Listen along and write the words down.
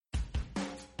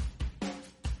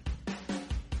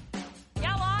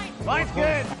Line's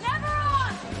good. Never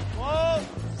on. Whoa.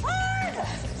 Hard.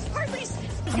 Hardly.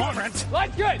 Come on, Brent.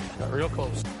 Line's good. Got real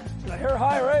close. The hair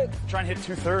high, right? Try and hit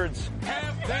 2/3.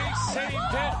 Have they saved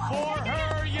it for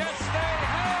her? Yes, they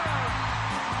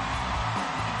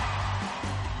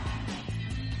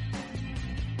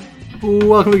have.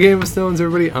 Welcome to Game of Stones,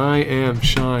 everybody. I am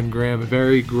Sean Graham. A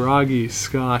very groggy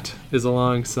Scott is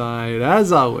alongside,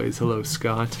 as always. Hello,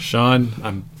 Scott.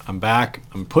 Sean, I'm back.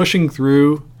 I'm pushing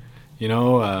through. You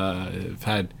know, I've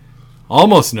had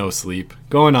almost no sleep,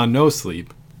 going on no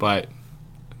sleep, but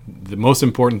the most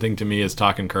important thing to me is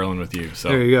talking curling with you. So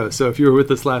There you go. So if you were with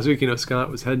us last week, you know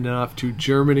Scott was heading off to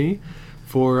Germany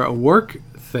for a work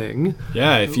thing.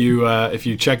 yeah, if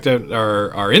you checked out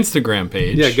our Instagram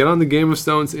page, Yeah, get on the Game of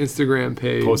Stones Instagram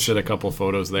page. posted a couple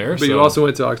photos there. But you also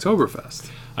went to Oktoberfest.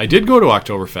 I did go to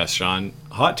Oktoberfest, Sean.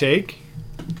 Hot take.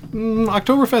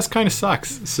 Oktoberfest kind of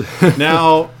sucks.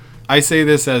 Now, I say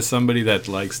this as somebody that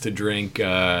likes to drink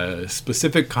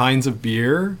specific kinds of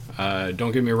beer.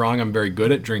 Don't get me wrong, I'm very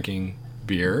good at drinking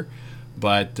beer.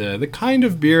 But the kind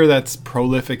of beer that's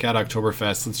prolific at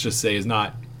Oktoberfest, let's just say, is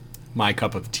not my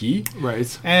cup of tea.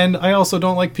 Right. And I also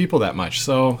don't like people that much.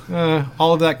 So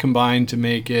all of that combined to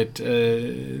make it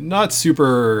not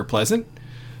super pleasant.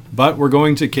 But we're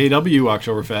going to KW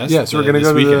Oktoberfest. Yeah, so we're gonna this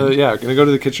go to weekend. gonna go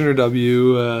to the Kitchener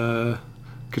W,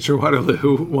 Kitchener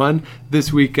Waterloo one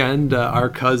this weekend. Our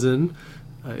cousin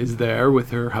is there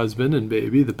with her husband and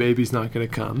baby. The baby's not going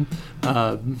to come.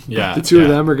 Yeah, the two of yeah.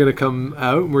 them are going to come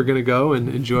out, and we're going to go and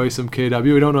enjoy some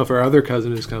KW. We don't know if our other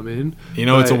cousin is coming. You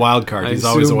know, it's a wild card. He's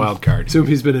always a wild card. Assume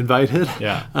he's been invited.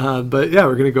 Yeah. But yeah,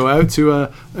 we're going to go out to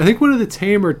I think one of the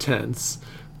tamer tents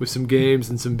with some games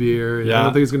and some beer. And I Yeah.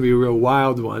 don't think it's going to be a real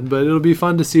wild one, but it'll be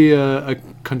fun to see a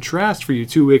contrast for you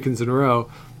 2 weekends in a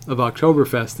row of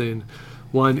Oktoberfesting.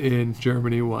 One in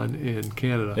Germany, one in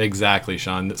Canada. Exactly,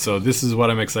 Sean. So this is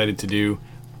what I'm excited to do.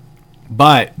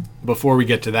 But before we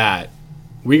get to that,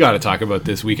 we got to talk about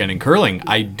this weekend in curling.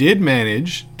 I did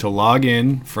manage to log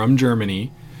in from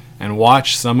Germany and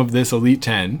watch some of this Elite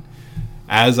 10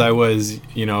 as I was,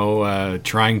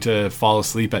 trying to fall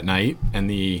asleep at night and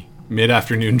the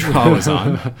mid-afternoon draw was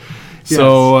on. Yes.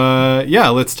 So,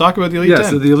 let's talk about the Elite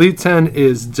 10. So the Elite 10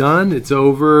 is done. It's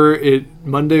over.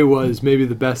 Monday was maybe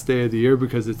the best day of the year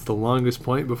because it's the longest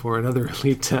point before another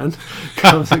Elite 10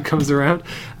 comes around.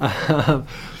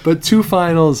 But 2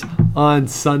 finals on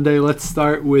Sunday. Let's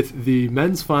start with the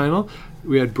men's final.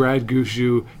 We had Brad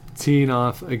Gushue teeing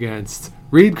off against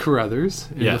Reed Carruthers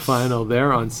in the Yes. final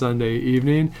there on Sunday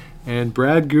evening. And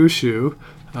Brad Gushue...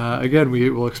 again, we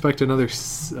will expect another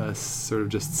sort of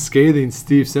just scathing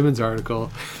Steve Simmons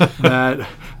article that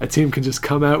a team can just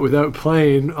come out without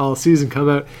playing all season, come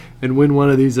out and win one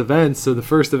of these events. So the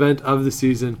first event of the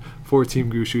season for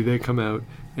Team Gushue, they come out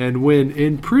and win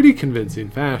in pretty convincing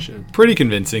fashion. Pretty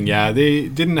convincing, yeah. They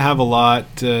didn't have a lot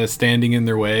standing in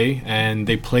their way, and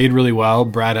they played really well.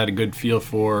 Brad had a good feel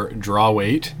for draw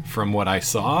weight from what I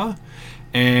saw.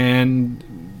 And,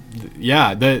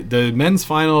 the men's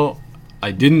final... I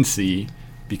didn't see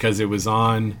because it was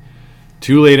on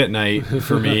too late at night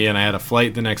for me and I had a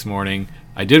flight the next morning.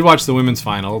 I did watch the women's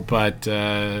final, but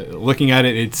looking at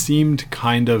it, it seemed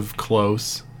kind of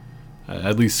close,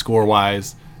 at least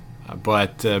score-wise.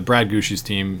 But Brad Gushue's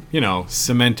team,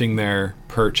 cementing their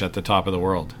perch at the top of the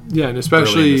world. Yeah, and early in the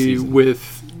especially season.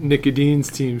 with Nick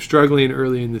Edin's team struggling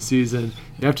early in the season,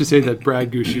 you have to say that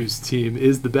Brad Gushue's team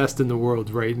is the best in the world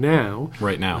right now.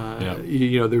 Right now,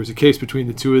 There was a case between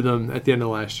the two of them at the end of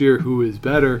last year who is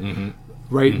better. Mm-hmm.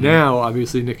 Right now,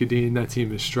 obviously, Nick Edin, that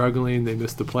team is struggling. They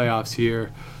missed the playoffs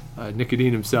here. Nick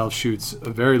Edin himself shoots a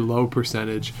very low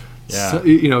percentage. Yeah. So,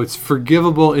 it's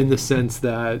forgivable in the sense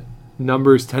that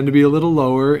numbers tend to be a little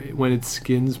lower when it's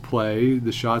skins play.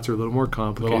 The shots are a little more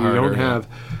complicated. harder, you don't yeah. have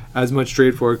as much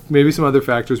straightforward, maybe some other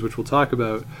factors which we'll talk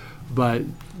about. But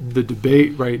the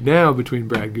debate right now between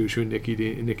Brad Gushue and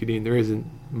Nick Edin, there isn't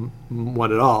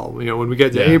one at all. When we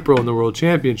get to April in the World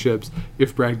Championships,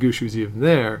 if Brad Gushue's even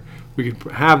there, we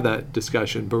could have that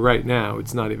discussion. But right now,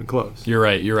 it's not even close. You're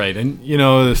right. And,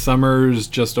 the summer's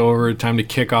just over. Time to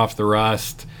kick off the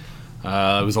rust.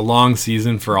 It was a long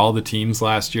season for all the teams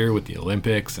last year with the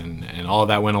Olympics and all of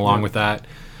that went along with that.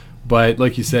 But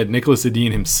like you said, Nicholas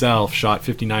Edin himself shot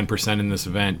 59% in this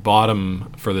event,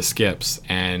 bottom for the skips,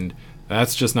 and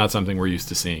that's just not something we're used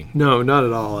to seeing. No, not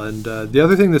at all. And the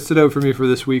other thing that stood out for me for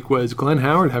this week was Glenn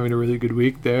Howard having a really good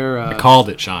week there. I called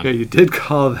it, Sean. Yeah, you did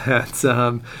call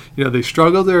that. They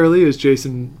struggled early, as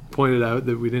Jason pointed out,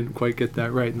 that we didn't quite get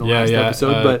that right in the last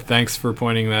episode. But thanks for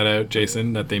pointing that out,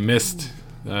 Jason, that they missed.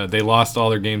 They lost all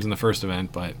their games in the first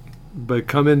event, but but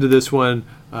come into this one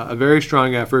a very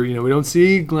strong effort. We don't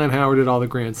see Glenn Howard at all the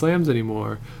Grand Slams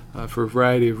anymore for a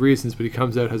variety of reasons, but he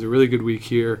comes out, has a really good week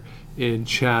here in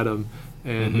Chatham,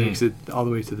 and makes it all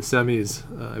the way to the semis,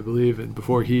 I believe, and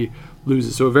before he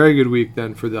loses. So a very good week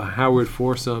then for the Howard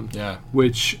foursome,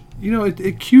 which,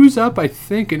 it cues up, I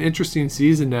think, an interesting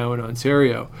season now in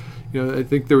Ontario. I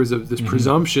think there was this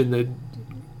presumption that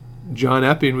John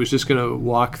Epping was just going to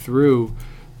walk through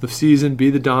the season, be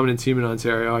the dominant team in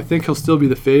Ontario. I think he'll still be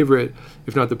the favorite,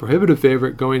 if not the prohibitive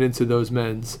favorite, going into those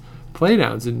men's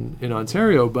playdowns in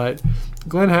Ontario, but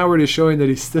Glenn Howard is showing that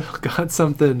he's still got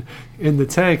something in the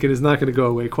tank and is not going to go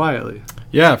away quietly.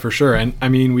 Yeah, for sure. And I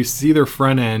mean, we see their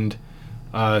front end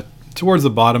towards the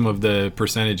bottom of the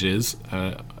percentages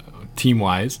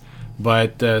team-wise,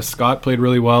 but Scott played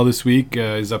really well this week.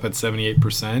 He's up at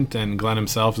 78%, and Glenn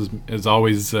himself is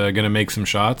always going to make some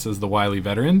shots as the wily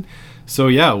veteran. So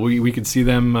yeah, we could see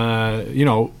them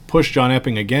push John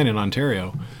Epping again in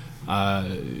Ontario.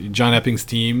 John Epping's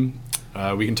team,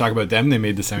 we can talk about them. They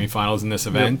made the semifinals in this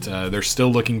event. They're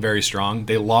still looking very strong.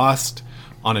 They lost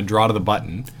on a draw to the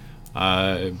button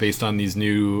based on these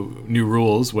new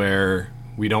rules where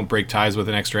we don't break ties with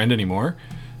an extra end anymore.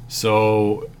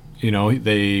 So,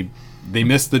 they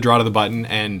missed the draw to the button,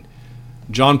 and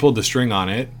John pulled the string on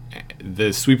it.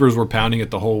 The sweepers were pounding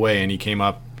it the whole way, and he came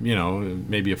up,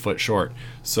 maybe a foot short.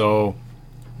 So,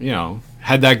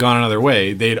 had that gone another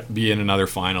way, they'd be in another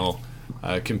final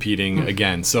competing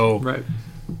again. So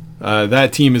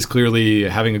that team is clearly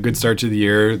having a good start to the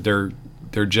year. They're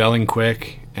gelling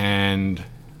quick, and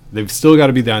they've still got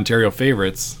to be the Ontario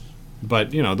favorites.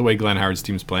 But, the way Glenn Howard's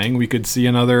team's playing, we could see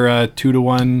another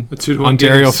 2-1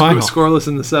 Ontario final. Scoreless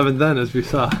in the seventh then, as we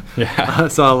saw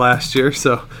last year.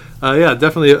 So,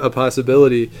 definitely a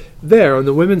possibility there. On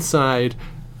the women's side,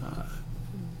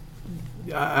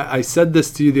 I said this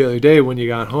to you the other day when you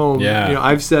got home.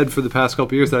 I've said for the past couple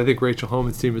of years that I think Rachel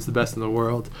Homan's team is the best in the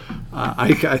world.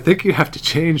 I think you have to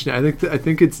change now. I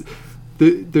think it's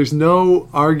there's no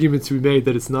argument to be made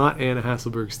that it's not Anna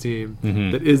Hasselberg's team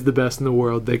that is the best in the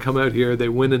world. They come out here, they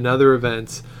win another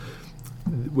event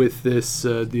with this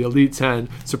the Elite 10.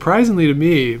 Surprisingly to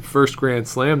me, first Grand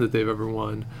Slam that they've ever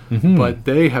won, but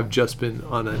they have just been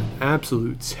on an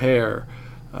absolute tear.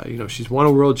 She's won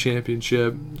a world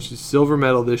championship. She's silver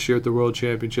medal this year at the World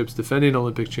Championships, defending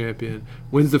Olympic champion,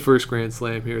 wins the first Grand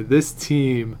Slam here. This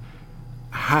team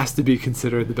has to be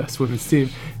considered the best women's team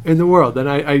in the world. And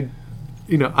I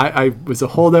was a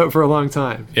holdout for a long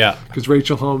time. Yeah. Because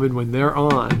Rachel Homan, when they're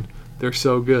on, they're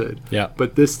so good. Yeah.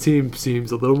 But this team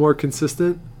seems a little more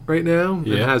consistent right now and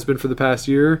has been for the past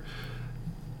year.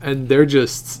 And they're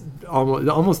just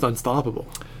almost unstoppable.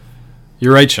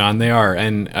 You're right, Sean. They are.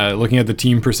 And looking at the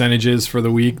team percentages for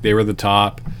the week, they were the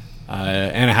top.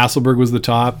 Anna Hasselberg was the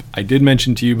top. I did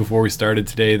mention to you before we started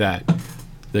today that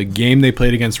the game they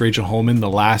played against Rachel Homan, the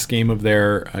last game of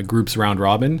their groups round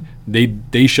robin,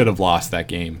 they should have lost that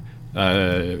game.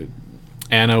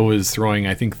 Anna was throwing,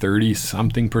 I think,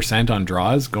 30-something% on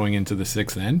draws going into the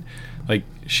sixth end. Like,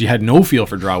 she had no feel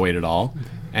for draw weight at all.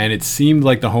 And it seemed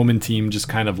like the Homan team just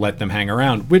kind of let them hang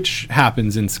around, which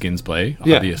happens in skins play,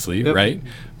 obviously, right?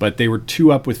 But they were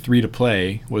 2 up with 3 to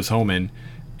play, was Homan,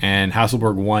 and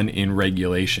Hasselberg won in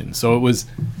regulation. So it was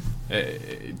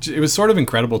sort of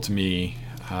incredible to me,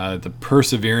 the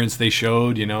perseverance they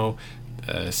showed.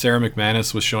 Sarah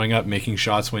McManus was showing up, making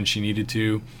shots when she needed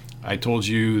to. I told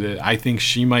you that I think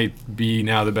she might be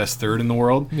now the best third in the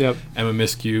world. Yep. Emma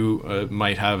Miskew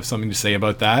might have something to say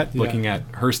about that. Yeah. Looking at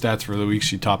her stats for the week,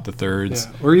 she topped the thirds.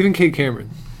 Yeah. Or even Kate Cameron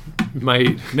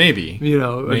might. Maybe. Maybe.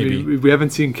 I mean, we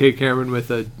haven't seen Kate Cameron with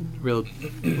a real,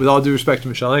 with all due respect to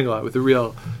Michelle Engelot, with a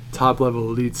real top-level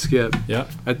elite skip. Yeah.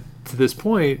 To this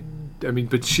point, I mean,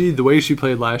 but the way she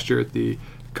played last year at the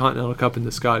Continental Cup and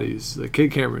the Scotties,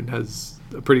 Kate Cameron has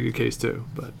a pretty good case too.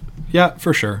 But yeah,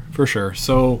 for sure.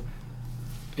 So,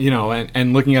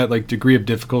 and looking at degree of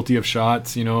difficulty of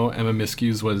shots, Emma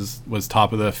Miskew's was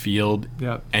top of the field.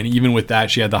 Yeah. And even with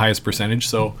that, she had the highest percentage.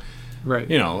 So, right.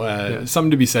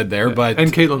 Something to be said there. Yeah. But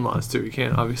Caitlin Laws too. You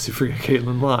can't obviously forget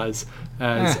Caitlin Laws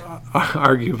as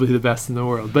arguably the best in the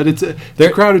world. But it's a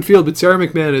crowded field. But Sarah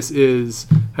McManus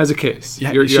has a case.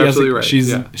 Yeah, you're absolutely right.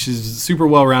 She's a super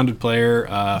well-rounded player,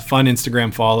 fun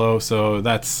Instagram follow. So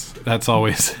that's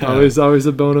always always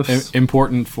a bonus.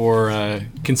 Important for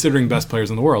considering best players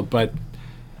in the world. But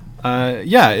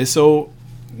so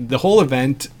the whole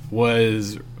event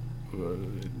was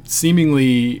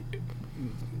seemingly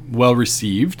well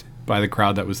received by the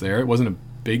crowd that was there. It wasn't a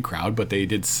big crowd, but they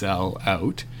did sell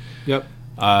out. Yep.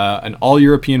 An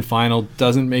all-European final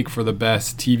doesn't make for the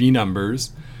best TV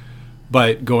numbers,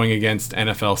 but going against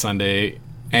NFL Sunday,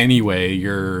 anyway,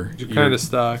 you're kind of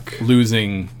stuck.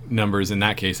 losing numbers in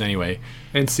that case anyway.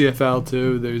 And CFL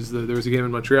too. There was a game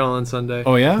in Montreal on Sunday.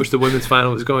 Oh, yeah? Which the women's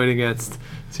final was going against.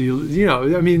 So you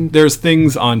know, I mean, There's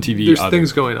things on TV. there's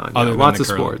things going on. other Yeah, than lots the of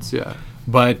curling. sports. Yeah.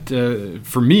 But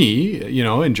for me, you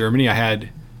know, in Germany, I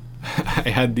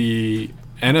had the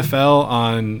NFL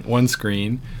on one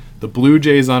screen, the Blue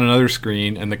Jays on another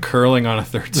screen, and the curling on a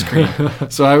third screen.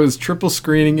 So I was triple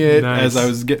screening it Nice. as I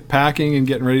was packing and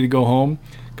getting ready to go home,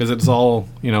 because it's all,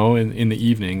 you know, in the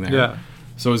evening there. Yeah.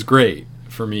 So it was great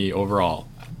for me overall.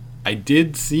 I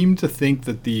did seem to think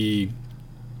that the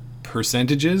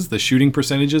shooting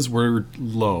percentages were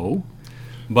low,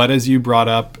 but as you brought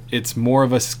up, it's more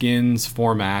of a skins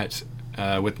format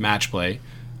with match play,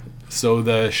 so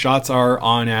the shots are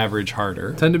on average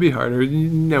harder. Tend to be harder.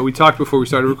 Now, we talked before we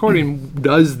started recording,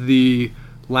 does the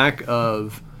lack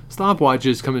of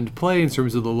stopwatches come into play in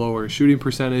terms of the lower shooting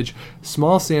percentage?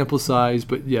 Small sample size,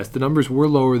 but yes, the numbers were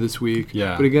lower this week.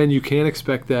 Yeah. But again, you can't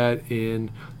expect that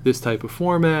in this type of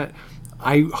format.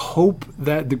 I hope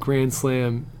that the Grand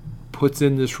Slam puts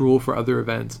in this rule for other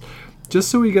events, just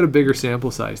so we get a bigger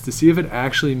sample size to see if it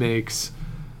actually makes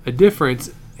a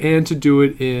difference, and to do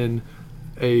it in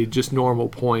a just normal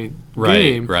point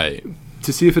game, Right.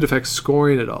 to see if it affects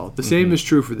scoring at all. The same is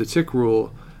true for the tick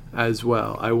rule as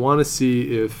well. I want to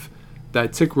see if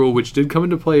that tick rule, which did come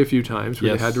into play a few times, where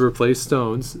Yes. they had to replace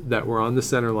stones that were on the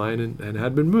center line and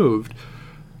had been moved,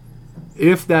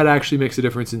 if that actually makes a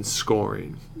difference in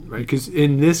scoring, right? Because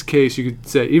in this case, you could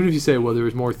say, even if you say, well, there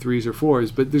was more 3s or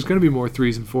 4s, but there's going to be more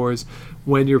 3s and 4s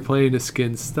when you're playing a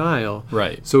skin style.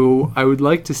 Right. So I would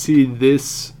like to see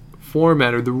this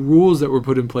format, or the rules that were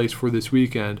put in place for this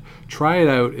weekend, try it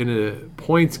out in a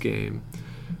points game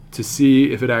to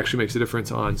see if it actually makes a difference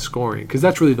on scoring, because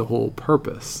that's really the whole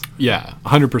purpose. Yeah,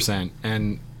 100%.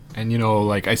 And you know,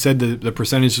 like I said, the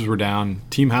percentages were down.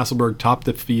 Team Hasselberg topped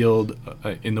the field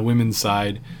in the women's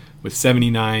side with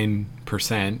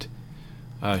 79%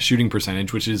 shooting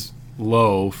percentage, which is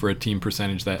low for a team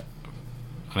percentage that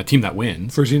on a team that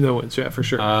wins. First team that wins, yeah, for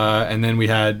sure. And then we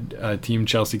had Team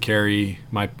Chelsea Carey,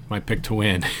 my pick to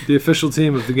win, The official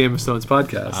team of the Game of Stones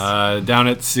podcast. down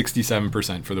at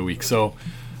 67% for the week. So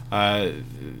I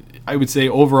would say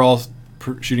overall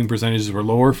shooting percentages were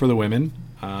lower for the women.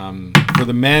 For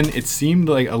the men, it seemed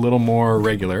like a little more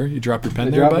regular. You dropped your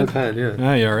pen there, bud? pen, yeah.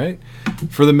 Ah, you all right?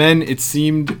 For the men, it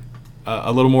seemed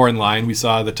a little more in line. We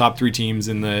saw the top 3 teams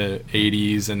in the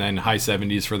 80s and then high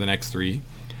 70s for the next 3.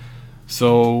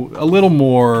 So a little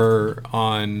more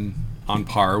on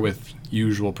par with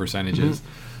usual percentages.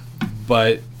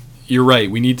 But you're right.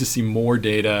 We need to see more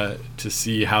data to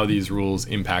see how these rules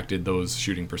impacted those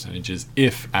shooting percentages,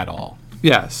 if at all.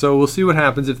 Yeah, so we'll see what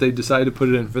happens if they decide to put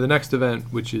it in for the next event,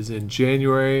 which is in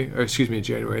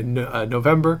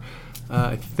November.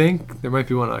 I think there might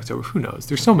be one in October. Who knows?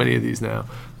 There's so many of these now.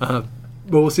 But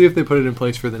we'll see if they put it in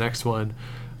place for the next one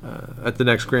at the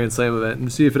next Grand Slam event,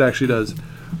 and see if it actually does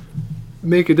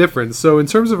make a difference. So in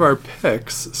terms of our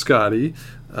picks, Scotty,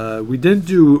 we didn't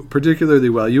do particularly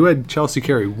well. You had Chelsea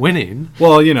Carey winning,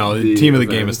 Well, you know, the team of the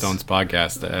Game of events. Stones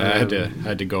podcast. I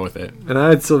had to go with it. and I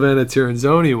had Silvana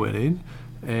Tiranzoni winning.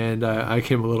 And I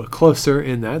came a little closer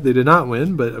in that. They did not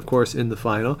win, but of course in the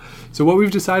final. So what we've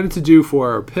decided to do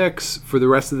for our picks for the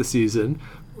rest of the season,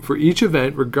 for each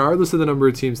event, regardless of the number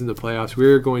of teams in the playoffs,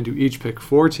 we're going to each pick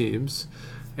 4 teams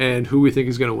and who we think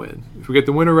is going to win. If we get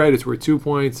the winner right, it's worth 2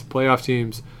 points. Playoff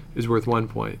teams is worth 1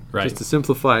 point. Right. Just to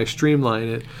simplify, streamline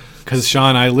it. Because,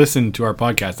 Sean, I listened to our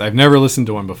podcast. I've never listened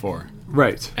to one before.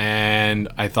 Right. And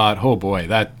I thought, oh boy,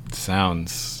 that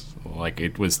sounds like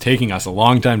it was taking us a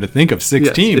long time to think of 6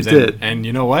 Yes, teams. it did. And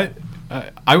you know what?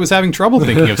 I was having trouble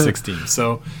thinking of 6 teams.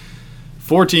 So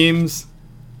 4 teams,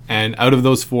 and out of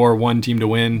those 4, 1 team to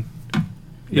win.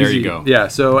 There Easy. you go. Yeah,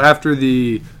 so after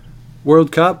the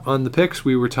World Cup on the picks,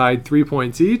 we were tied 3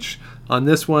 points each. On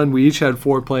this one, we each had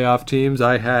 4 playoff teams.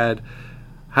 I had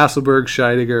Hasselberg,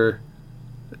 Scheidegger,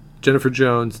 Jennifer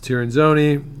Jones,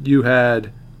 Tiranzoni. You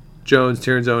had Jones,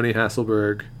 Tiranzoni,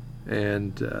 Hasselberg,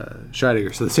 and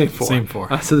Scheidegger. So the same 4. Same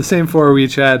 4. So the same 4. We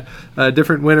each had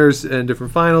different winners and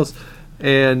different finals.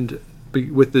 And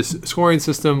with this scoring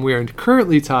system, we are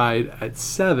currently tied at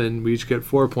 7. We each get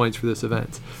 4 points for this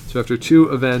event. So after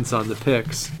 2 events on the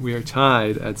picks, we are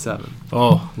tied at 7.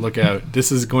 Oh, look out.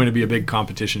 This is going to be a big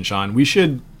competition, Sean. We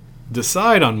should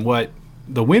decide on what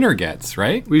the winner gets,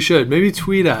 right? We should maybe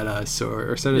tweet at us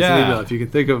or send us an Yeah. email if you can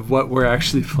think of what we're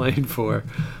actually playing for.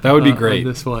 That would be on great.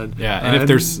 this one. Yeah, and if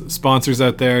there's sponsors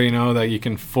out there, you know, that you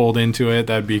can fold into it,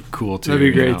 that'd be cool too. that'd be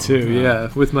you great know. too. Yeah,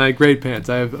 with my great pants,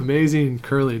 I have amazing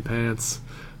curling pants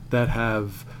that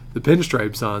have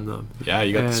pinstripes on them. Yeah,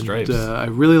 you got the stripes. I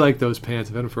really like those pants.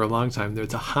 I've had them for a long time.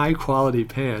 It's a high quality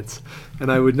pants, and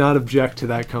I would not object to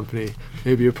that company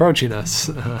maybe approaching us.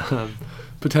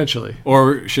 Potentially.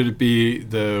 Or should it be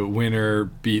the winner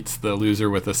beats the loser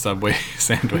with a Subway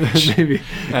sandwich? Maybe.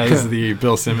 As the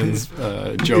Bill Simmons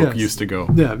joke Yes. used to go.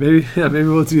 Yeah, maybe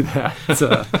we'll do that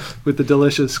with the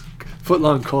delicious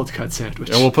foot-long cold cut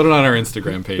sandwich. And we'll put it on our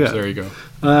Instagram page. Yeah. There you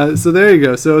go. So there you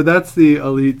go. So that's the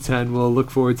Elite 10. We'll look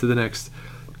forward to the next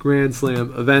Grand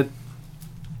Slam event.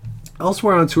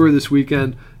 Elsewhere on tour this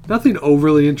weekend, nothing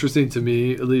overly interesting to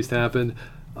me, at least, happened,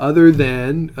 other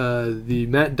than the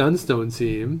Matt Dunstone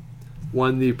team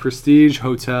won the Prestige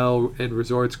Hotel and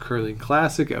Resorts Curling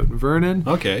Classic out in Vernon.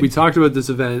 Okay. We talked about this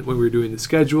event when we were doing the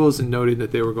schedules and noting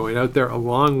that they were going out there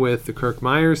along with the Kirk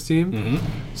Myers team. Mm-hmm.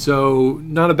 So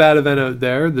not a bad event out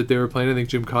there that they were playing. I think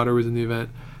Jim Cotter was in the event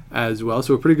as well.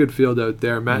 So a pretty good field out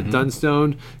there. Matt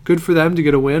Dunstone, good for them to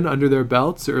get a win under their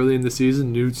belts early in the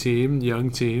season. New team, young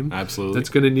team. Absolutely. That's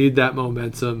going to need that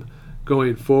momentum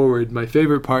going forward. My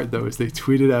favorite part, though, is they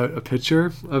tweeted out a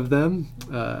picture of them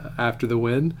after the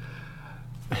win.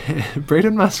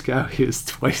 Braden Muscowie is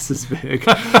twice as big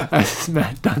as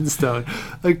Matt Dunstone.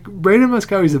 Like, Braden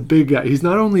Muscowie's a big guy. He's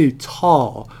not only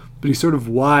tall, but he's sort of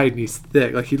wide and he's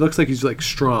thick. Like, he looks like he's like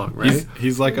strong, right?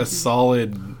 He's like a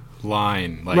solid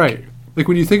line. Like, right. Like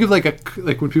when you think of like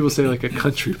when people say like a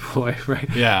country boy, right?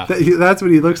 Yeah. That's what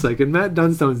he looks like. And Matt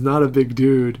Dunstone's not a big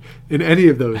dude in any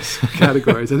of those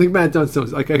categories. I think Matt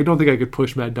Dunstone's like, I don't think I could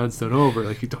push Matt Dunstone over.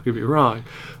 Like, don't get me wrong,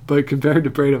 but compared to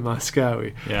Braden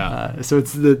Muscowie, so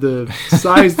it's the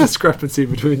size discrepancy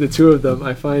between the two of them.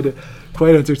 I find it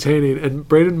quite entertaining. And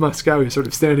Braden Muscowie is sort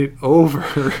of standing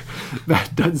over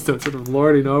Matt Dunstone, sort of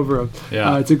lording over him.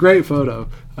 Yeah. It's a great photo.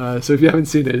 So if you haven't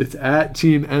seen it, it's at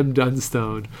Team M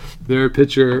Dunstone. Their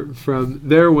picture from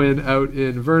their win out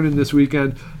in Vernon this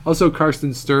weekend. Also, Karsten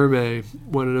Sturmey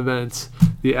won an event,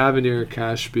 the Avenir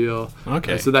Cash Spiel.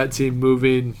 Okay. So that team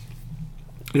moving,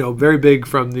 very big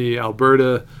from the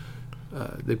Alberta.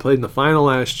 They played in the final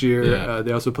last year. Yeah.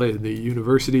 They also played in the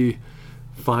university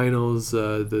finals,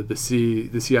 the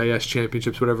CIS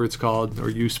championships, whatever it's called, or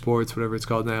U Sports, whatever it's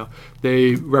called now.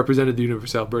 They represented the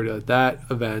University of Alberta at that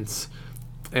event.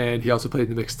 And he also played in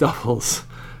the mixed doubles.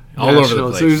 All over the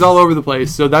nationals. place. So he was all over the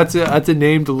place. So that's a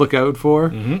name to look out for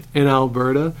Mm-hmm. in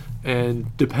Alberta.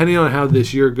 And depending on how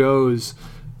this year goes,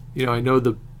 I know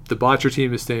the Botcher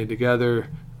team is staying together,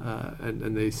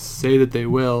 and they say that they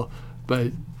will,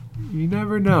 but you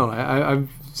never know. I'm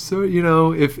so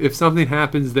if something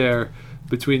happens there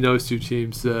between those two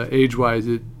teams, age-wise,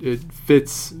 it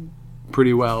fits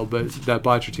pretty well. But that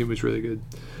Botcher team was really good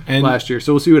last year,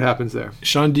 so we'll see what happens there.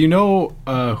 Sean, do you know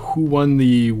who won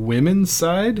the women's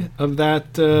side of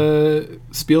that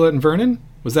Spiel in Vernon?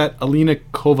 Was that Alina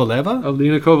Kovaleva?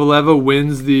 Alina Kovaleva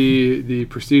wins the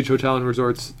Prestige Hotel and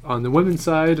Resorts on the women's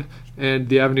side, and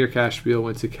the Avenir Cash Spiel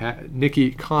went to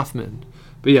Nikki Kaufman.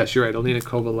 But yes, you're right, Alina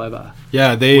Kovaleva.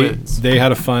 Yeah, wins. they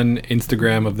had a fun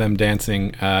Instagram of them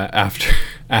dancing after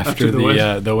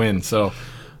the win. So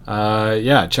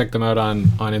check them out on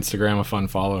Instagram. A fun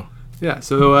follow. Yeah,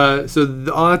 so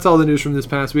that's all the news from this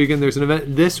past weekend. There's an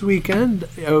event this weekend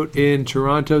out in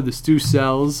Toronto, the Stu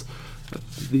Cells,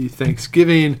 the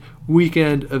Thanksgiving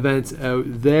weekend events out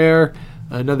there.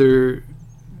 Another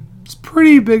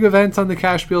pretty big event on the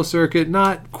Cash Spiel circuit,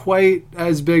 not quite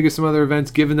as big as some other events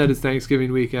given that it's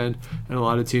Thanksgiving weekend, and a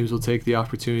lot of teams will take the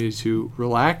opportunity to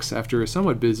relax after a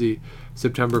somewhat busy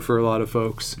September for a lot of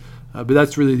folks. But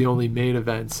that's really the only main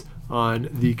events on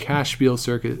the Cash Spiel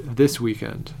circuit this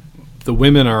weekend. The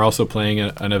women are also playing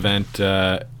an event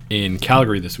in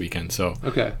Calgary this weekend, so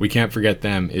we can't forget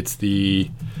them. It's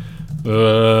the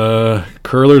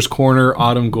Curler's Corner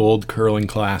Autumn Gold Curling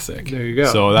Classic. There you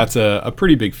go. So that's a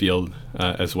pretty big field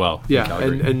as well. Yeah,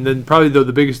 and then probably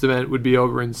the biggest event would be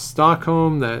over in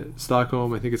Stockholm. I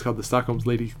think it's called the Stockholm's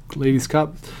Ladies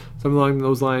Cup, something along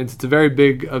those lines. It's a very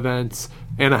big event.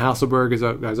 Anna Hasselberg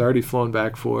has already flown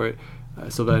back for it.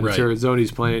 Sylvain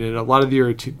Tirazzoni's playing, and a lot of the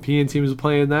European teams are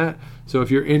playing that. So if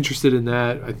you're interested in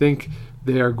that, I think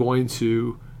they are going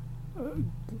to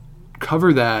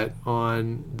cover that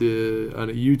on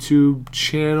a YouTube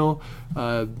channel.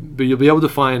 But you'll be able to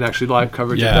find actually live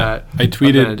coverage of that. I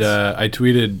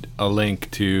tweeted a link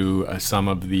to some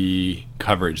of the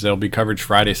coverage. There'll be coverage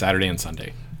Friday, Saturday, and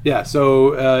Sunday. Yeah.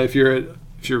 So if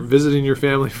you're visiting your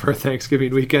family for a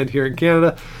Thanksgiving weekend here in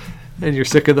Canada, and you're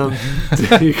sick of them,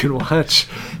 you can watch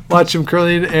them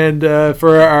curling. And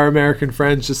for our American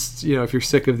friends, just if you're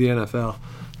sick of the NFL,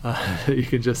 you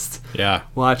can just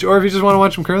watch. Or if you just want to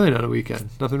watch them curling on a weekend,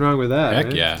 nothing wrong with that. Heck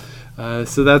right? yeah.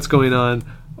 So that's going on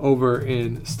over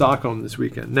in Stockholm this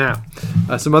weekend. Now,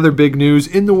 some other big news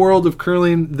in the world of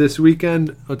curling this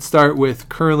weekend. Let's start with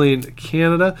Curling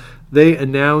Canada. They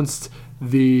announced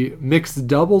the mixed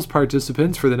doubles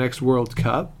participants for the next World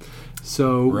Cup.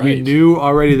 So we knew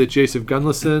already that Joseph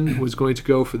Gunnarsson was going to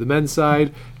go for the men's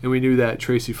side, and we knew that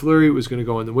Tracy Fleury was going to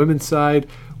go on the women's side.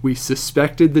 We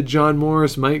suspected that John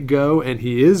Morris might go, and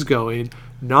he is going.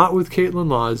 Not with Caitlin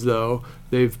Laws, though.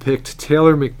 They've picked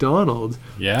Taylor McDonald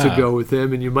to go with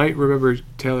him, and you might remember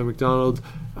Taylor McDonald,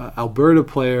 Alberta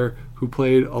player who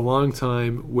played a long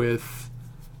time with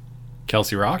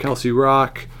Kelsey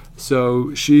Rock.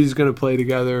 So she's going to play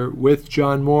together with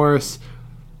John Morris.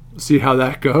 See how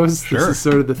that goes. Sure. This is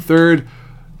sort of the third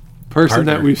person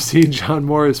partner that we've seen John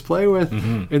Morris play with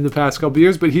in the past couple of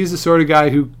years, but he's the sort of guy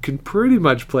who can pretty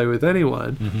much play with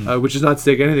anyone, which is not to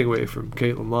take anything away from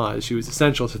Caitlin Laws. She was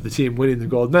essential to the team winning the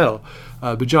gold medal.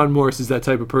 But John Morris is that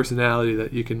type of personality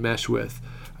that you can mesh with,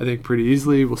 I think, pretty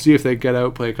easily. We'll see if they get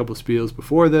out, play a couple of spiels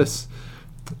before this.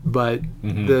 But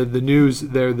the news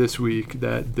there this week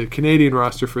that the Canadian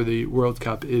roster for the World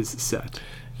Cup is set.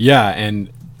 Yeah,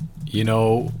 and you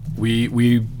know,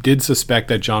 we did suspect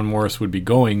that John Morris would be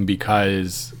going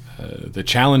because the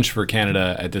challenge for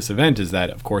Canada at this event is that,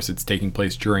 of course, it's taking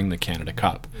place during the Canada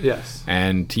Cup. Yes.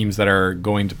 And teams that are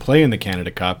going to play in the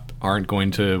Canada Cup aren't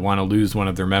going to want to lose one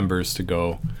of their members to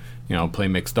go, play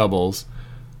mixed doubles.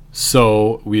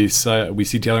 So we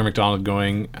see Taylor McDonald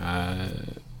going,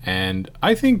 and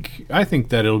I think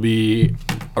that it'll be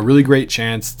a really great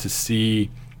chance to see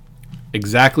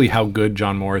exactly how good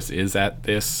John Morris is at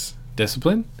this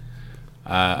discipline.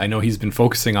 I know he's been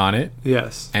focusing on it.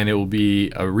 Yes. And it will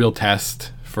be a real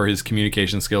test for his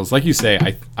communication skills. Like you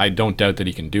say, I don't doubt that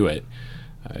he can do it.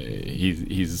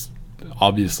 He's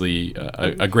obviously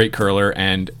a great curler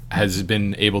and has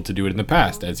been able to do it in the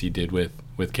past, as he did with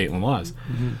Caitlin Laws.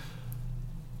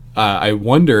 I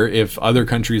wonder if other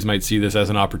countries might see this as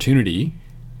an opportunity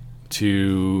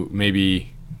to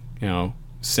maybe,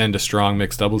 send a strong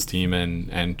mixed doubles team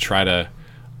and try to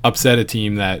upset a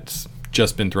team that's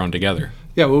just been thrown together.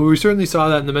 Yeah, well, we certainly saw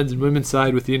that in the men's and women's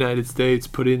side with the United States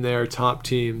putting their top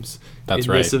teams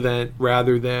this event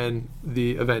rather than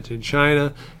the event in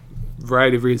China.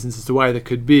 Variety of reasons as to why that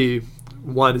could be.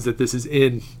 One is that this is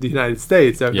in the United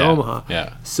States, out in Omaha.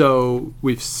 Yeah. So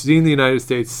we've seen the United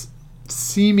States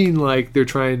seeming like they're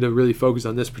trying to really focus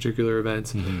on this particular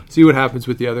event. See what happens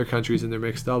with the other countries in their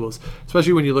mixed doubles,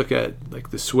 especially when you look at like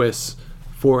the Swiss,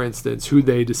 for instance, who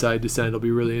they decide to send will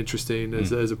be really interesting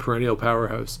as a perennial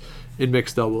powerhouse in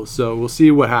mixed doubles. So we'll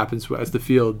see what happens as the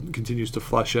field continues to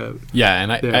flush out. Yeah,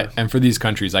 and and for these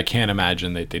countries, I can't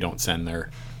imagine that they don't send their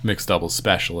mixed doubles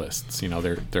specialists.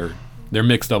 They're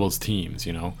mixed doubles teams.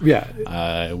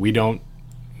 Yeah. We don't.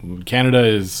 Canada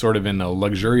is sort of in a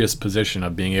luxurious position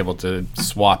of being able to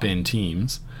swap in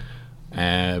teams,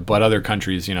 but other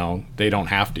countries, they don't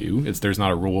have to. There's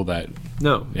not a rule that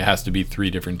it has to be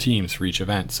 3 different teams for each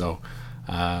event. So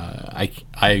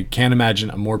I can't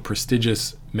imagine a more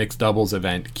prestigious mixed doubles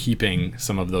event keeping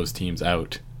some of those teams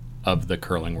out of the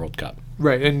Curling World Cup.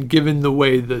 Right, and given the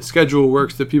way the schedule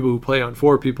works, the people who play on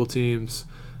 4-people teams,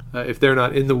 if they're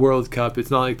not in the World Cup,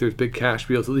 it's not like there's big cash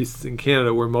bills, at least in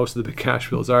Canada, where most of the big cash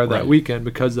bills are that weekend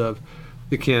because of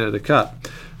the Canada Cup.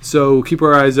 So we'll keep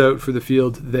our eyes out for the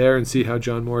field there and see how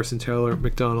John Morris and Taylor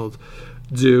McDonald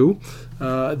do.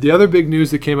 The other big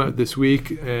news that came out this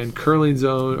week, and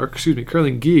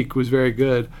Curling Geek was very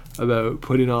good about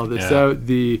putting all this out.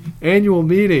 The annual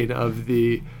meeting of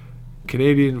the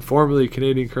formerly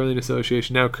Canadian Curling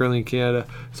Association, now Curling Canada.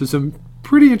 So some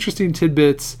pretty interesting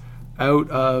tidbits out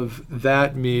of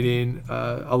that meeting,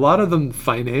 a lot of them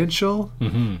financial.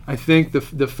 I think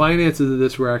the finances of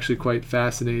this were actually quite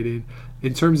fascinating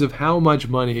in terms of how much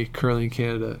money Curling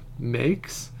Canada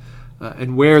makes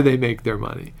and where they make their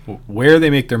money. Where they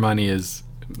make their money is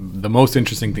the most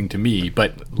interesting thing to me,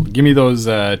 but give me those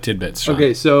tidbits, Sean.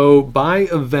 Okay, so by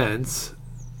events,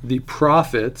 the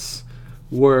profits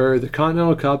were the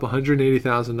Continental Cup,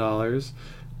 $180,000,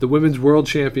 the Women's World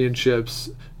Championships,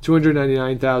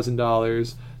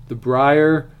 $299,000, the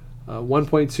Brier,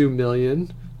 $1.2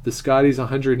 million, the Scotties,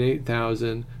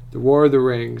 $108,000, the War of the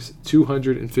Rings,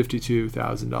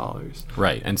 $252,000.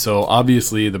 Right, and so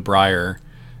obviously the Brier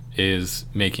is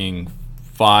making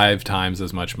 5 times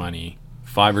as much money,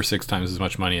 5 or 6 times as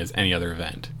much money as any other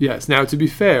event. Yes. Now, to be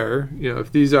fair,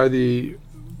 if these are the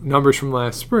numbers from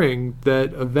last spring,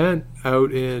 that event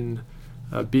out in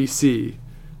BC,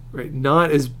 right,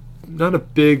 not a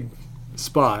big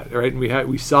spot, right? And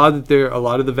we saw that a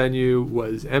lot of the venue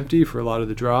was empty for a lot of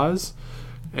the draws,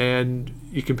 and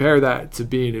you compare that to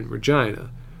being in Regina,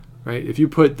 right? If you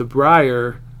put the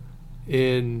Brier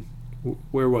in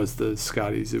where was the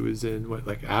Scotties? It was in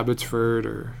like Abbotsford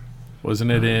or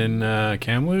Wasn't it in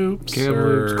Kamloops?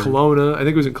 Kamloops, Kelowna. I think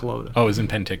it was in Kelowna. Oh, it was in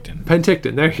Penticton.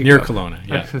 Penticton. There you Near go. Kelowna,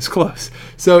 yeah. It's close.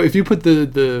 So if you put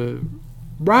the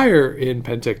Briar in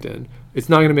Penticton, it's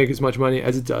not going to make as much money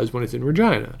as it does when it's in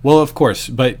Regina. Well, of course,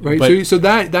 but Right, so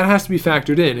that has to be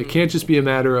factored in. It can't just be a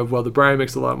matter of, well, the Briar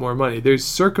makes a lot more money. There's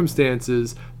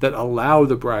circumstances that allow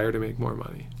the Briar to make more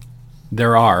money.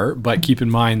 there are, but keep in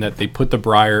mind that they put the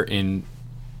Briar in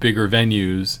bigger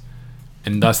venues,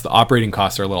 and thus the operating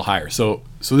costs are a little higher. So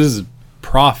this is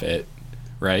profit,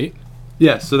 right?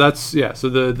 Yes, so that's So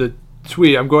the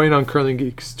tweet, I'm going on Curling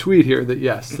Geek's tweet here that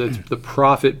yes, that's the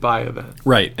profit by event.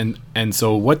 Right, and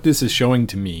so what this is showing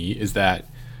to me is that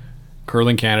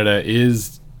Curling Canada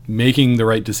is making the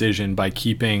right decision by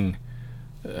keeping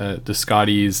the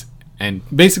Scotties and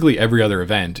basically every other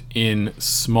event in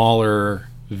smaller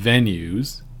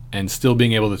venues and still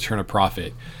being able to turn a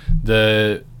profit.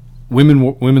 The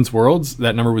women's Worlds,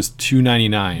 that number was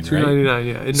 $299, right? $299,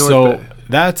 yeah, in North So Bay.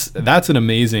 that's an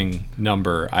amazing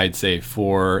number, I'd say,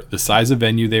 for the size of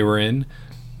venue they were in.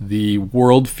 The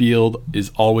World Field is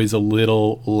always a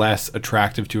little less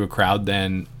attractive to a crowd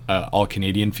than all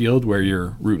Canadian field, where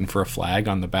you're rooting for a flag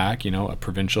on the back, a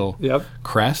provincial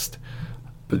crest.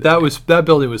 But that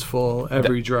building was full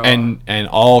every draw. And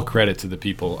all credit to the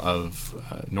people of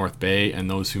North Bay and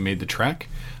those who made the trek.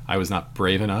 I was not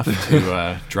brave enough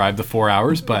to drive the 4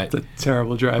 hours, but it's a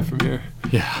terrible drive from here.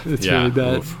 Yeah, it's really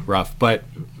bad. Oof, rough. But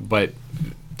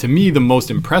to me, the most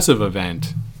impressive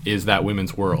event is that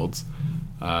Women's Worlds.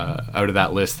 Out of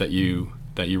that list that you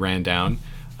ran down,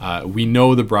 we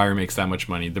know the Briar makes that much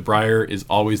money. The Briar is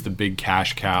always the big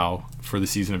cash cow for the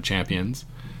Season of Champions.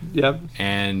 Yep.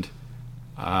 And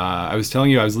I was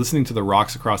telling you, I was listening to the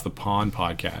Rocks Across the Pond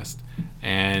podcast,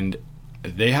 and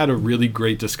they had a really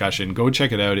great discussion. Go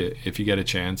check it out if you get a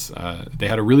chance. They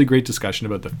had a really great discussion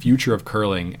about the future of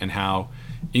curling and how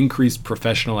increased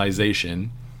professionalization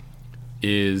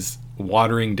is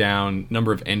watering down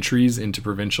number of entries into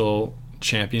provincial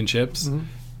championships. Mm-hmm.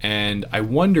 And I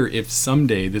wonder if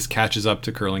someday this catches up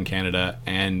to Curling Canada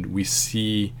and we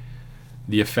see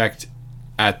the effect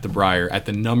at the Briar, at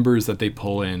the numbers that they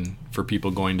pull in for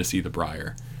people going to see the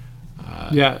Briar.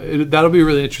 That'll be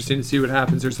really interesting to see what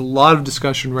happens. There's a lot of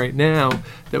discussion right now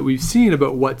that we've seen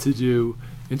about what to do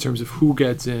in terms of who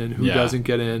gets in, who doesn't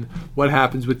get in, what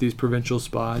happens with these provincial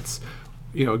spots.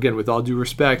 Again, with all due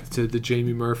respect to the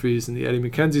Jamie Murphys and the Eddie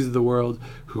McKenzies of the world,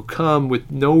 who come with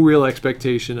no real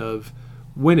expectation of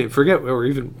winning, or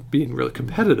even being really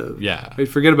competitive. Yeah. Right?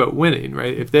 Forget about winning,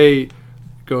 right? If they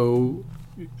win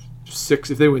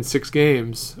 6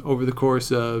 games over the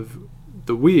course of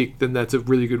the week, then that's a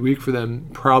really good week for them.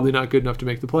 Probably not good enough to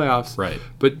make the playoffs, right?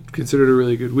 But considered a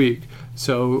really good week.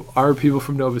 So our people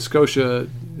from Nova Scotia,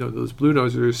 those Blue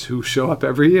Nosers who show up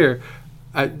every year,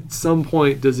 at some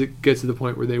point does it get to the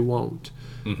point where they won't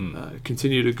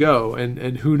continue to go?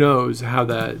 And who knows how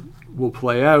that will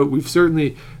play out. We've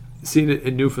certainly seen it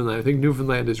in Newfoundland. I think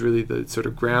Newfoundland is really the sort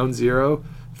of ground zero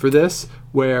for this,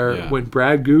 where when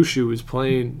Brad Gushue was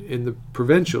playing in the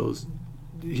provincials,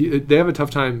 they have a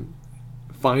tough time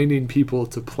finding people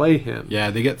to play him.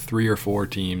 Yeah, they get 3 or 4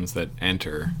 teams that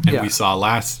enter, and we saw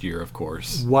last year, of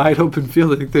course, wide open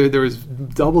field. I think there was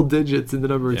double digits in the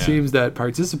number of teams that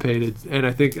participated, and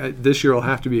I think this year will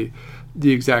have to be the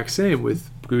exact same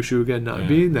with Gushue again not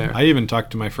being there. I even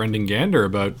talked to my friend in Gander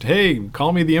about, hey,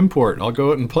 call me the import. I'll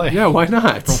go out and play. Yeah, why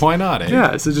not? Why not?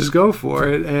 Yeah, so just go for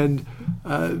it. And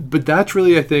but that's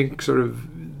really, I think, sort of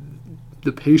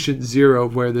the patient zero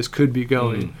of where this could be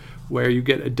going. Where you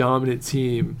get a dominant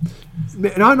team,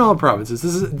 not in all provinces.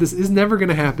 This is never going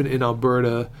to happen in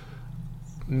Alberta,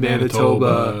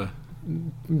 Manitoba,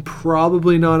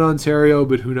 probably not Ontario,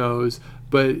 but who knows?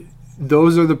 But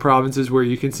those are the provinces where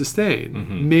you can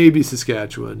sustain. Maybe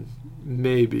Saskatchewan,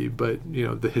 maybe, but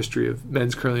the history of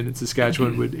men's curling in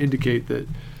Saskatchewan would indicate that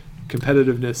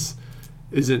competitiveness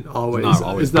isn't always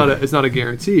it's not a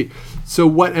guarantee. So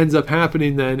what ends up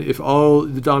happening then, if all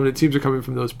the dominant teams are coming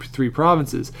from those 3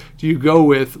 provinces? Do you go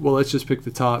with, well, let's just pick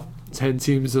the top 10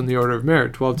 teams on the order of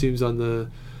merit, 12 teams on the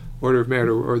order of merit,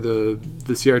 or the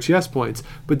CRTS points?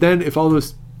 But then if all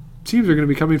those teams are going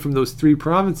to be coming from those 3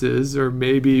 provinces, or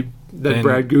maybe then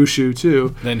Brad Gushue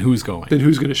too, then who's going? Then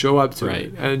who's going to show up to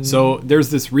it? And so there's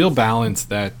this real balance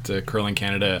that Curling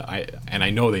Canada,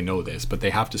 I know they know this, but they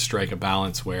have to strike a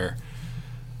balance where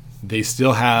they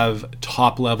still have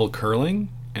top level curling,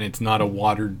 and it's not a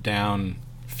watered down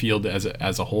field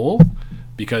as a whole,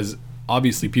 because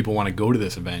obviously people want to go to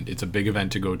this event. It's a big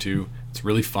event to go to. It's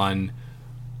really fun.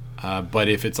 But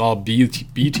if it's all B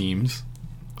teams,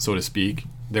 so to speak,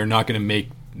 they're not going to make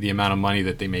the amount of money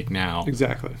that they make now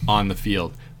Exactly. on the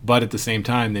field. But at the same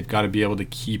time, they've got to be able to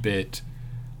keep it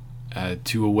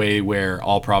to a way where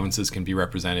all provinces can be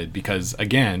represented. Because,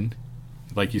 again,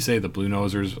 like you say, the Blue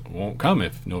Nosers won't come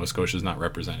if Nova Scotia is not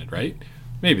represented, right?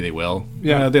 Maybe they will.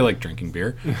 Yeah. They like drinking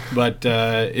beer. But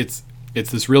it's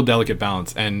this real delicate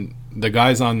balance. And the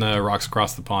guys on the Rocks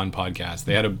Across the Pond podcast,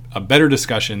 they had a better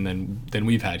discussion than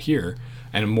we've had here,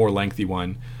 and a more lengthy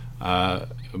one.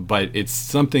 But it's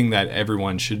something that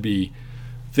everyone should be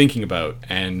thinking about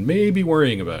and maybe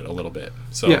worrying about a little bit.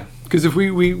 So Yeah, because if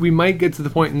we might get to the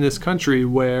point in this country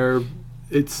where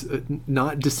it's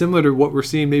not dissimilar to what we're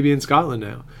seeing maybe in Scotland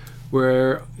now,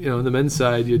 where, on the men's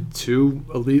side, you had 2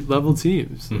 elite level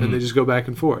teams, and they just go back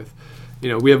and forth.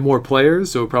 We have more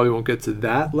players, so it probably won't get to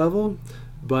that level.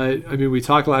 But, we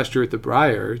talked last year at the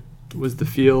Brier, was the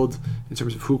field, in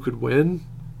terms of who could win,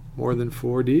 more than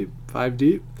 4 deep, 5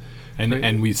 deep?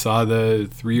 And we saw the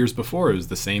 3 years before, it was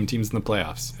the same teams in the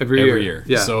playoffs. Every year.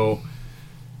 Yeah. So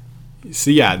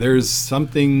yeah, there's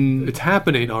something... It's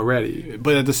happening already.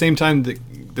 But at the same time,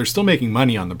 they're still making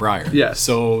money on the Brier. Yes.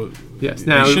 So Yes.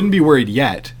 Now, they shouldn't be worried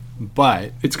yet,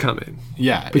 but... It's coming.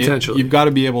 Yeah. Potentially. You've got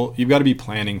to be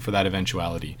planning for that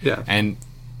eventuality. Yeah. And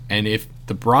if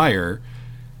the Brier...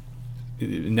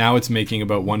 Now it's making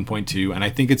about 1.2, and I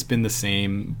think it's been the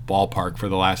same ballpark for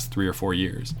the last 3 or 4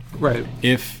 years. Right.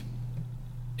 If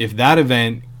that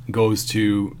event goes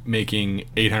to making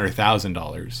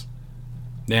 $800,000,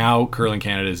 now Curling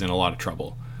Canada is in a lot of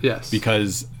trouble. Yes.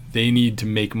 Because they need to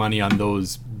make money on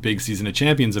those big Season of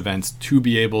Champions events to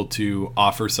be able to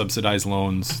offer subsidized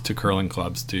loans to curling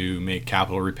clubs, to make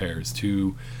capital repairs,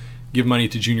 to give money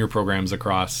to junior programs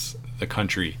across the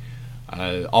country.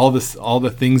 All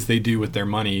the things they do with their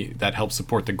money that help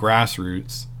support the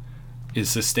grassroots is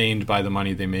sustained by the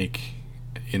money they make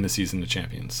in the Season of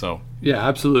Champions. So yeah,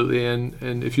 absolutely.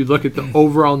 And if you look at the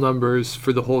overall numbers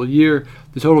for the whole year,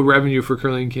 the total revenue for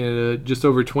Curling Canada just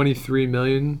over $23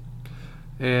 million,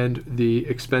 and the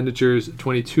expenditures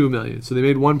 $22 million. So they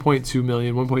made $1.2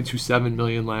 million, $1.27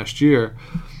 million last year.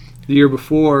 The year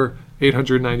before,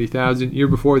 $890,000. Year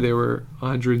before, they were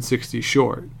 $160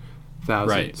 short.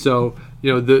 Right. So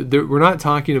we're not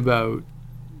talking about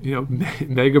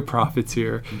mega profits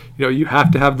here. You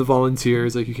have to have the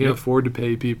volunteers. Like, you can't afford to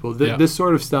pay people. This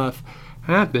sort of stuff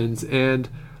happens, and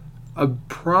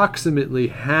approximately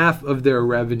half of their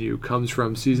revenue comes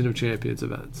from Season of Champions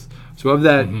events. So of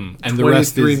that and the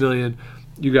rest $23 is... million,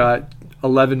 you got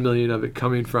 $11 million of it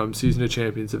coming from Season of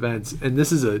Champions events. And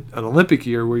this is an Olympic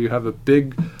year where you have a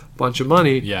big bunch of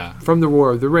money from the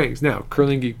War of the Rings. Now,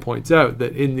 Curling Geek points out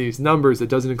that in these numbers, it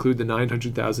doesn't include the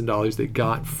 $900,000 they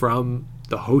got from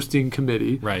the hosting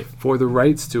committee for the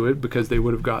rights to it, because they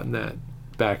would have gotten that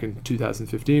back in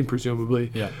 2015,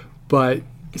 presumably. Yeah. But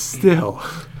still,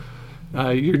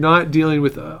 you're not dealing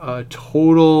with a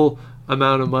total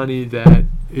amount of money that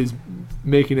is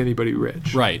making anybody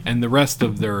rich. Right. And the rest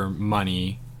of their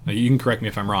money, you can correct me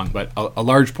if I'm wrong, but a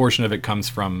large portion of it comes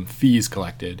from fees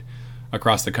collected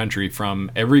across the country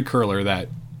from every curler that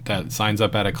signs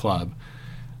up at a club,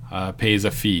 pays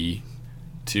a fee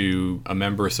to a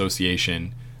member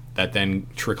association that then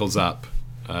trickles up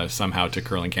somehow to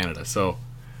Curling Canada. So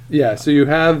yeah, so you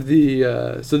have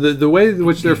the way in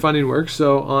which their funding works.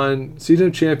 So on Season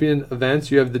of Champion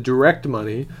events, you have the direct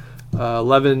money,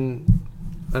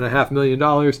 $11.5 million,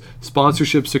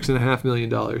 sponsorship $6.5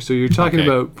 million. So you're talking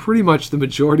about pretty much the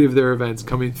majority of their events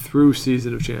coming through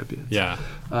Season of Champions. Yeah.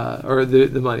 Or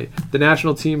the money. The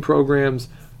national team programs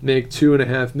make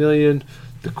 $2.5 million.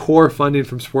 The core funding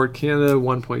from Sport Canada,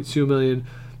 $1.2 million.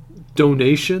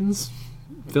 Donations,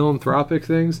 philanthropic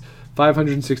things,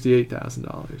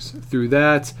 $568,000 through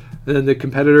that. And then the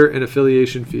competitor and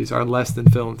affiliation fees are less than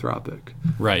philanthropic.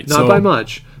 Right. Not by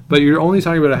much, but you're only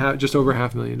talking about just over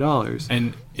 $500,000.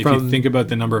 And if you think about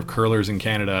the number of curlers in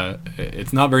Canada,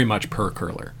 it's not very much per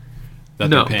curler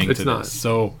that they're paying to this.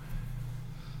 So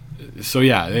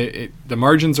yeah, the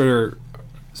margins are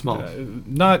small,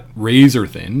 not razor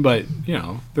thin, but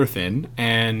they're thin.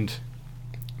 And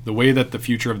the way that the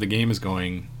future of the game is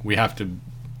going, we have to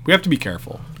be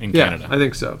careful in Canada. I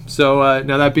think so. So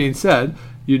now that being said,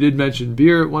 you did mention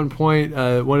beer at one point.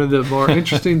 One of the more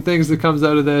interesting things that comes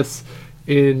out of this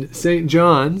in St.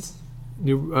 John's,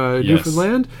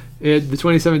 Newfoundland, at the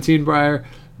 2017 Brier,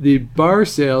 the bar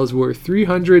sales were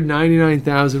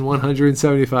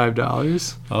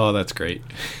 $399,175. Oh, that's great.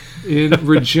 In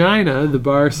Regina, the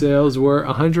bar sales were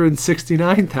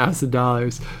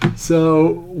 $169,000.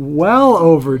 So well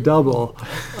over double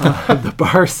the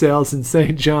bar sales in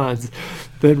St. John's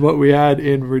than what we had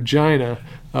in Regina.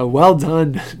 Well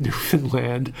done,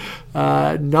 Newfoundland.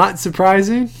 Not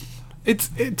surprising.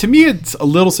 To me, it's a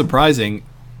little surprising,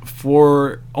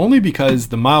 only because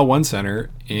the Mile One Center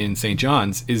in St.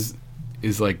 John's is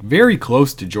like very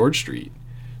close to George Street,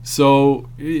 so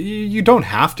you don't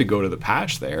have to go to the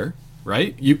Patch there,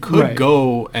 right? You could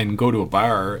go to a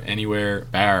bar anywhere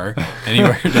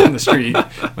down the street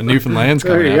when Newfoundland's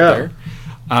coming out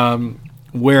there.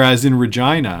 Whereas in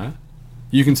Regina,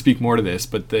 you can speak more to this,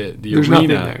 but the There's arena, nothing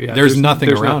there, yeah. there's nothing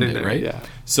there's around nothing it, there, right? yeah.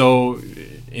 So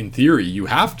in theory, you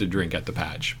have to drink at the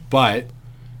Patch, but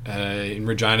in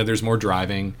Regina, there's more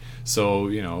driving. So,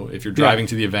 if you're driving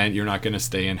to the event, you're not going to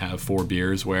stay and have 4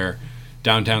 beers, where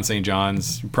downtown St.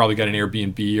 John's, you probably got an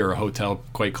Airbnb or a hotel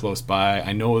quite close by.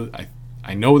 I know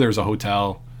there's a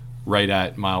hotel right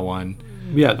at Mile One.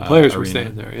 Yeah, the players were arena.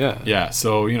 staying there, yeah. Yeah,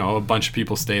 so, a bunch of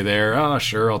people stay there. Oh,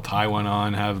 sure, I'll tie one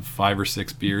on, have 5 or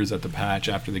 6 beers at the Patch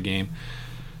after the game.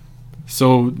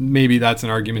 So maybe that's an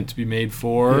argument to be made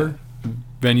for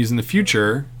venues in the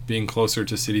future being closer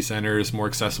to city centers, more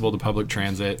accessible to public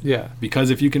transit. Yeah. Because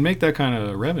if you can make that kind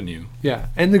of revenue. Yeah,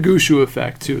 and the Gushu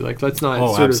effect, too. Like, let's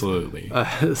not absolutely.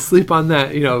 Sleep on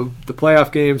that. The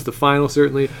playoff games, the final,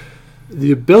 certainly.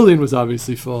 The building was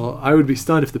obviously full. I would be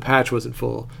stunned if the Patch wasn't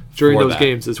full during those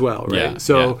games as well, right? Yeah,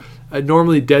 so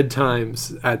normally dead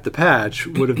times at the Patch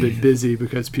would have been busy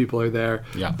because people are there.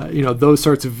 Yeah. Those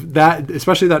sorts of that,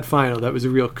 especially that final, that was a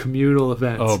real communal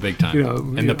event. Oh, big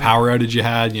time. And the power outage you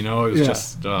had, it was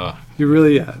just. You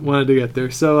really wanted to get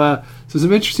there. So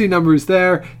some interesting numbers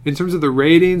there. In terms of the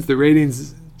ratings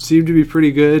seem to be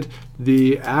pretty good.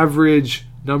 The average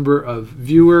number of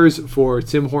viewers for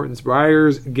Tim Hortons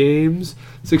Briars games,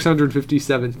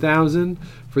 657,000.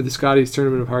 For the Scotties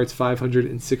Tournament of Hearts,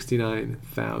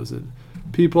 569,000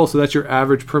 people. So that's your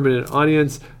average permanent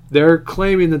audience. They're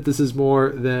claiming that this is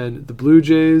more than the Blue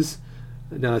Jays.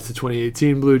 Now that's the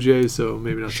 2018 Blue Jays, so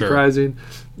maybe not surprising.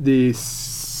 The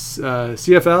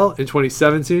CFL in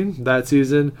 2017, that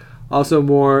season, also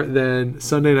more than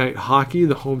Sunday Night Hockey,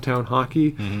 the hometown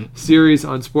hockey series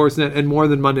on Sportsnet, and more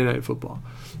than Monday Night Football.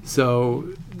 So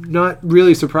not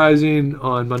really surprising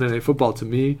on Monday Night Football to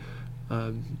me.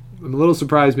 I'm a little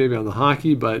surprised maybe on the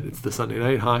hockey, but it's the Sunday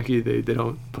Night Hockey. They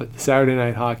don't put the Saturday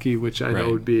Night Hockey, which I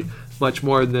know would be much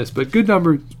more than this. But good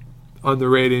numbers on the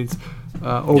ratings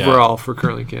overall for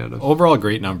Curling Canada. Overall,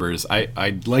 great numbers.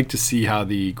 I'd like to see how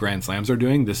the Grand Slams are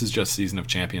doing. This is just Season of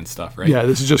Champions stuff, right? Yeah,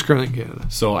 this is just Curling Canada.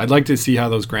 So I'd like to see how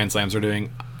those Grand Slams are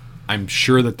doing. I'm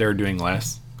sure that they're doing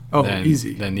less than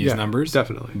these numbers.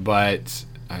 Definitely. But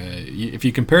if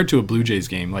you compare it to a Blue Jays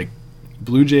game, like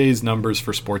Blue Jays numbers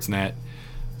for Sportsnet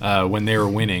when they were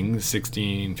winning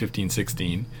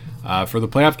 15-16, for the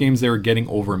playoff games, they were getting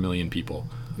over 1 million people.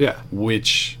 Yeah.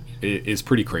 Which is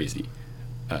pretty crazy.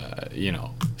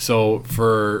 So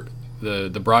for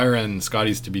the Briar and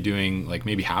Scotties to be doing like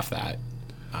maybe half that,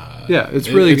 it's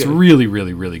really good. really,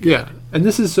 really, really good. Yeah, and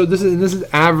this is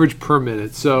average per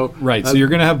minute. So so you're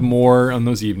gonna have more on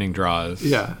those evening draws.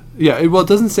 Yeah. Well, it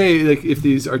doesn't say like if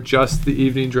these are just the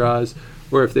evening draws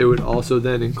or if they would also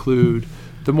then include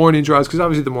the morning draws, because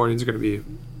obviously the mornings are going to be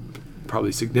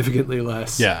probably significantly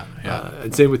less. Yeah.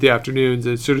 And same with the afternoons.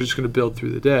 It's sort of just going to build through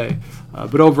the day.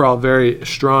 But overall, very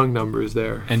strong numbers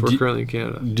there for Curling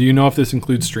Canada. Do you know if this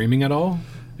includes streaming at all?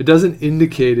 It doesn't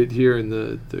indicate it here in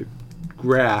the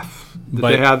graph that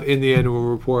they have in the annual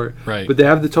report. Right. But they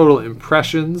have the total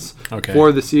impressions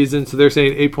for the season. So they're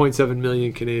saying 8.7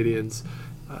 million Canadians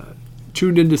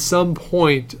tuned into some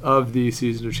point of the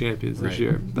Season of Champions this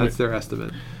year. That's their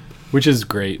estimate. Which is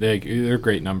great. They're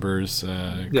great numbers.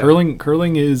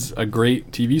 Curling is a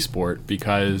great TV sport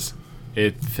because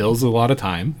it fills a lot of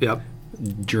time. Yep.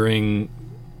 During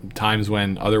times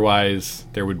when otherwise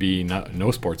there would be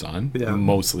no sports on,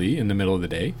 mostly in the middle of the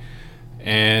day,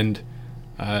 and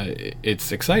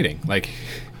it's exciting. Like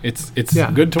it's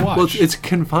good to watch. Well, it's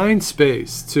confined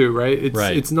space too, right?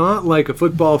 It's not like a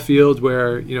football field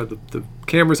where the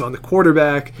camera's on the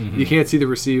quarterback. You can't see the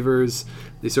receivers.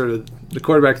 The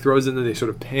quarterback throws in, and they sort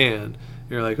of pan. And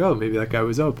you're like, oh, maybe that guy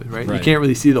was open, right? You can't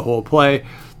really see the whole play.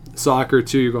 Soccer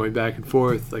too, you're going back and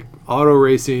forth. Like auto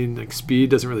racing, like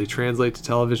speed doesn't really translate to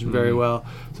television very well.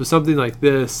 So something like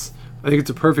this, I think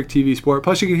it's a perfect TV sport.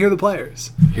 Plus, you can hear the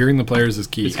players. Hearing the players is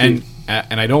key. And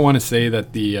I don't want to say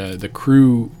that the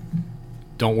crew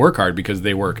don't work hard, because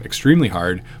they work extremely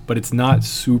hard, but it's not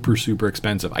super, super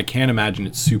expensive. I can't imagine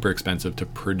it's super expensive to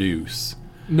produce.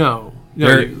 No.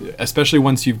 Especially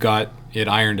once you've got it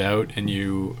ironed out and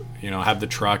you have the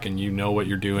truck and you know what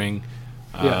you're doing.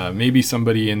 Maybe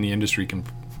somebody in the industry can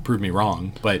prove me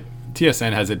wrong, but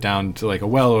TSN has it down to like a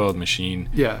well-oiled machine.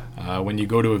 Yeah. When you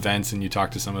go to events and you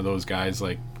talk to some of those guys,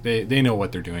 like they know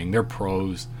what they're doing. They're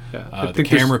pros. Yeah. I The think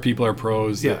camera people are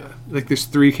pros. Yeah, like there's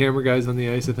 3 camera guys on the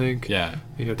ice, I think. Yeah.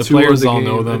 You know, The 2 on players the all game,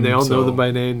 know them. and they all know so- them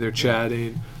by name. They're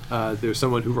chatting. There's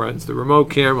someone who runs the remote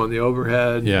cam on the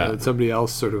overhead. Yeah. And somebody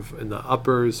else sort of in the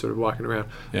uppers, sort of walking around.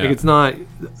 Yeah. Like, it's not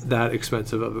that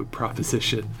expensive of a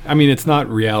proposition. I mean, it's not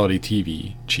reality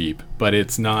TV cheap, but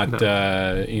it's not,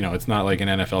 it's not like an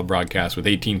NFL broadcast with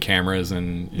 18 cameras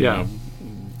and, you Yeah. know,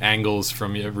 angles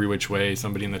from every which way,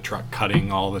 somebody in the truck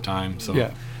cutting all the time. So,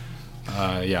 Yeah.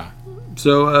 yeah.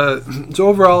 So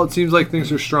overall, it seems like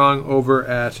things are strong over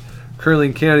at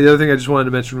Curling Canada. The other thing I just wanted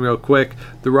to mention real quick,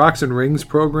 the Rocks and Rings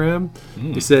program,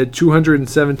 they said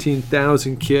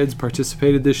 217,000 kids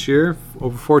participated this year.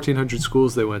 Over 1,400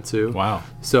 schools they went to. Wow.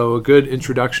 So a good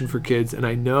introduction for kids. And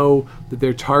I know that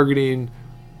they're targeting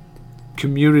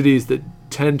communities that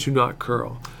tend to not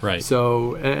curl. Right.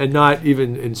 So, and not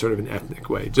even in sort of an ethnic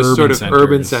way, just Urban sort of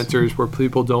urban centers. centers where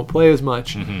people don't play as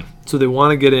much. Mm-hmm. So they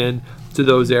want to get in to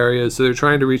those areas. So they're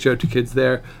trying to reach out to kids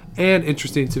there. And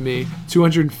interesting to me,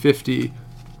 250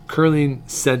 curling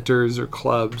centers or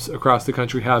clubs across the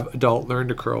country have adult learn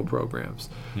to curl programs.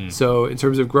 So in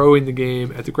terms of growing the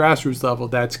game at the grassroots level,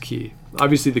 that's key.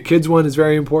 Obviously, the kids one is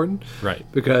very important. Right.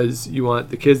 Because you want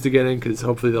the kids to get in because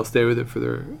hopefully they'll stay with it for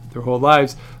their whole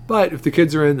lives. But if the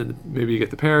kids are in, then maybe you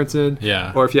get the parents in.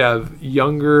 Yeah. Or if you have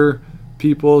younger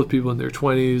people in their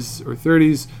 20s or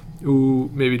 30s who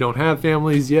maybe don't have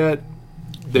families yet,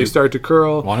 they start to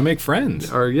curl. Want to make friends.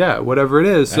 Or, yeah, whatever it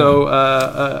is. So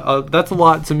that's a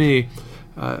lot to me.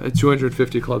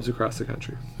 250 clubs across the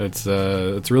country. It's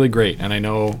really great. And I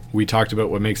know we talked about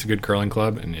what makes a good curling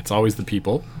club, and it's always the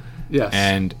people. Yes.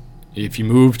 And if you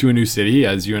move to a new city,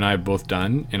 as you and I have both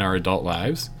done in our adult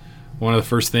lives, one of the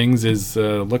first things is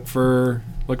look for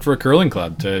a curling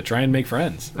club to try and make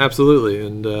friends. Absolutely.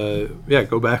 And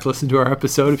go back, listen to our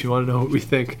episode if you want to know what we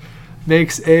think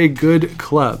makes a good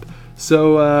club.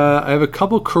 So I have a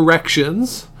couple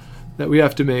corrections that we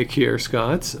have to make here,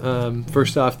 Scott.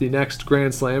 First off, the next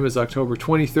Grand Slam is October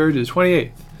 23rd to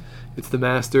 28th. It's the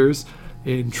Masters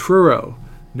in Truro,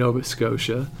 Nova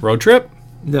Scotia. Road trip?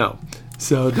 No.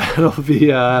 So that'll be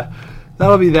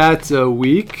that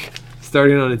week,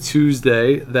 starting on a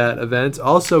Tuesday, that event.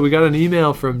 Also, we got an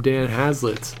email from Dan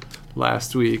Hazlitt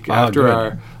last week after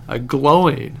good. our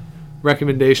glowing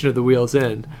recommendation of the Wheels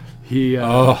In. He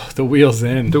The Wheels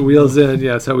In. The Wheels In,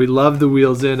 yes. How we love the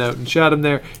Wheels In out in Chatham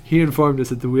there. He informed us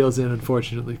that the Wheels In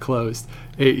unfortunately closed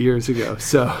 8 years ago.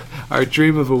 So our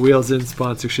dream of a Wheels In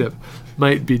sponsorship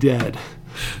might be dead.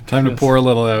 Time to pour a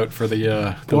little out for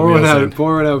the Pour Wheels one out. In.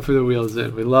 Pour it out for the Wheels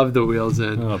In. We love the Wheels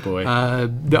In. Oh, boy.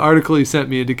 The article he sent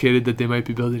me indicated that they might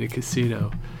be building a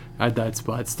casino at that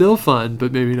spot. Still fun,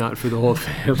 but maybe not for the whole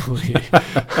family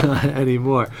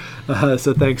anymore.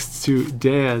 So thanks to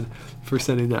Dan for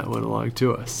sending that one along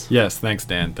to us. Yes, thanks,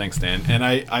 Dan. And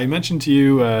I mentioned to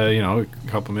you, a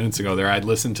couple minutes ago there, I'd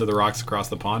listened to the Rocks Across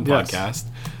the Pond Yes. podcast.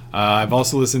 I've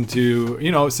also listened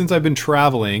to, since I've been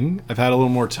traveling, I've had a little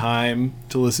more time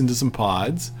to listen to some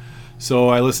pods. So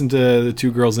I listened to the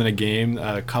Two Girls in a Game,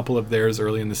 a couple of theirs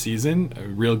early in the season,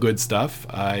 real good stuff.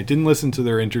 I didn't listen to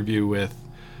their interview with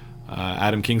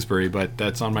Adam Kingsbury, but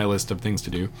that's on my list of things to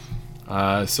do.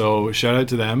 So shout out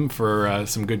to them for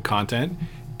some good content.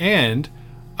 And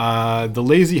the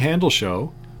Lazy Handle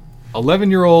Show,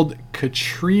 11-year-old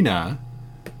Katrina,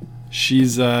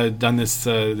 she's done this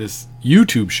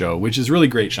YouTube show, which is really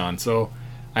great, Sean. So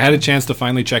I had a chance to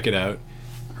finally check it out,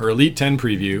 her Elite 10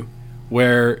 preview,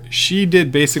 where she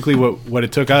did basically what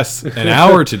it took us an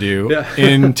hour to do Yeah.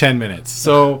 in 10 minutes.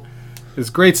 So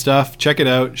it's great stuff. Check it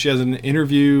out. She has an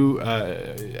interview.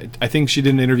 I think she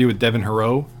did an interview with Devin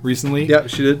Heroux recently. Yeah,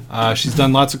 she did. She's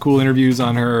done lots of cool interviews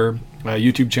on her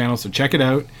YouTube channel, so check it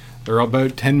out. They're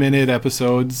about 10-minute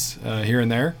episodes here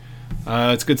and there.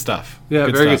 It's good stuff. Yeah,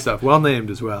 very good stuff. Well named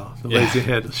as well. The Yeah. Lazy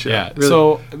Handle Show. Yeah. Really-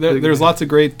 So really good there's name. lots of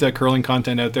great curling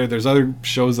content out there. There's other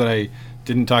shows that I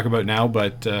didn't talk about now,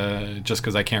 but just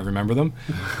because I can't remember them.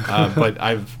 But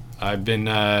I've been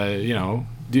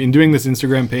in doing this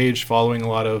Instagram page, following a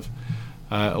lot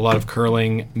of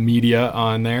curling media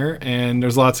on there, and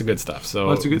there's lots of good stuff. So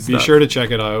Lots of good be stuff. sure to check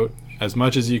it out as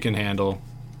much as you can handle.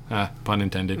 Pun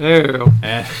intended. There you go.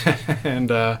 And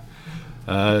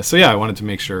so yeah, I wanted to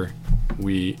make sure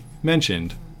we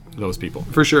mentioned those people.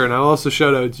 For sure, and I'll also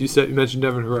shout out, you mentioned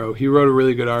Devin Heroux. He wrote a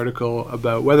really good article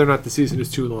about whether or not the season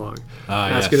is too long.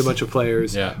 Asking yes. a bunch of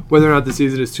players Yeah. whether or not the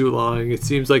season is too long. It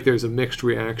seems like there's a mixed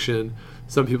reaction.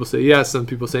 Some people say yes, some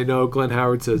people say no. Glenn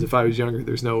Howard says, if I was younger,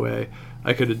 there's no way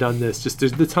I could have done this. Just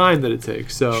there's the time that it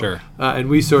takes. So, Sure. And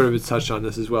we sort of touched on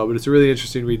this as well, but it's a really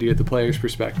interesting read to get the players'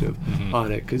 perspective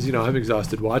on it, because I'm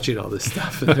exhausted watching all this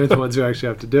stuff, and they're the ones who actually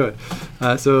have to do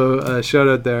it. So shout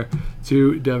out there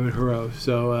to Devin Hero.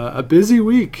 So a busy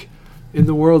week in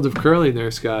the world of curling there,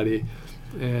 Scotty.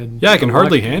 And Yeah, I can a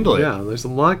hardly lot- handle it. Yeah, there's a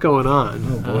lot going on.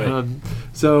 Oh, boy.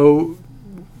 So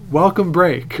welcome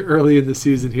break early in the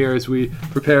season here as we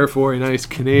prepare for a nice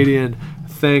Canadian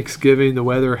Thanksgiving. The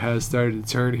weather has started to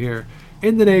turn here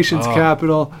in the nation's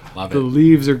capital. love The it.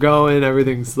 leaves are going.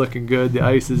 Everything's looking good. The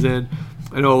ice is in.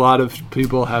 I know a lot of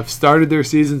people have started their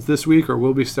seasons this week or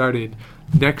will be starting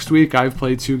next week. I've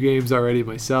played 2 games already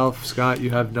myself. Scott,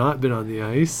 you have not been on the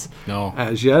ice No.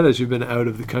 as yet, as you've been out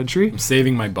of the country. I'm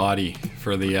saving my body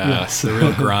for the Yes. the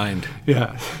real grind.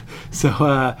 Yeah.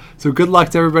 So good luck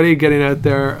to everybody getting out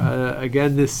there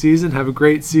again this season. Have a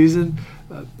great season.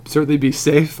 Certainly be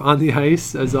safe on the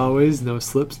ice, as always. No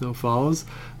slips, no falls.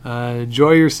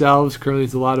 Enjoy yourselves.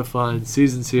 Curling's a lot of fun.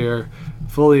 Season's here.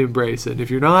 Fully embrace it. And if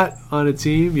you're not on a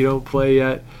team, you don't play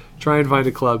yet, try and find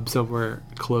a club somewhere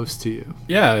close to you.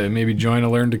 Yeah, maybe join a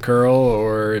Learn to Curl,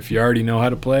 or if you already know how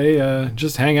to play,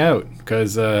 just hang out.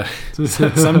 Because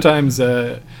sometimes,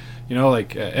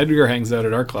 Edgar hangs out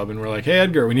at our club, and we're like, hey,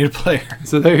 Edgar, we need a player.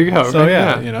 So there you go. So, right?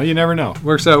 yeah, you never know.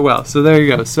 Works out well. So there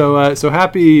you go. So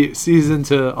happy season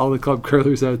to all the club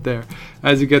curlers out there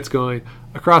as it gets going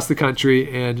across the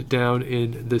country and down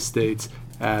in the States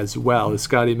as well. As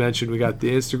Scotty mentioned, we got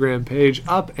the Instagram page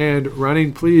up and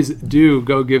running. Please do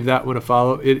go give that one a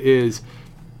follow. It is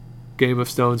Game of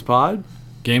Stones Pod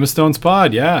Game of Stones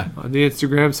Pod, yeah. on the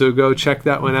Instagram. So go check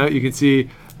that one out. You can see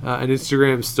an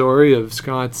Instagram story of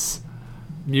Scott's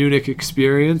Munich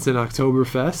experience in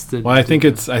Oktoberfest. And Well, I think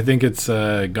it's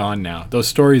gone now. Those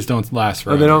stories don't last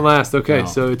forever. Oh, they don't last. Okay, No.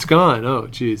 so it's gone. Oh,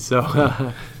 geez.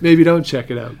 So maybe don't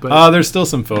check it out. But There's still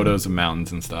some photos of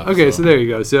mountains and stuff. okay, so there you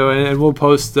go. So and we'll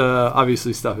post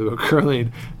obviously stuff about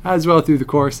curling as well through the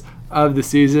course of the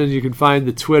season. You can find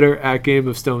the Twitter at Game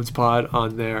of Stones Pod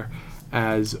on there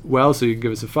as well. So you can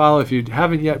give us a follow. If you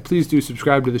haven't yet, please do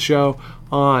subscribe to the show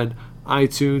on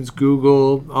iTunes,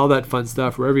 Google, all that fun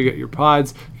stuff, wherever you get your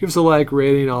pods. Give us a like,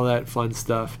 rating, all that fun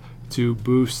stuff to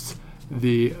boost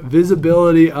the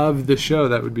visibility of the show.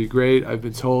 That would be great. I've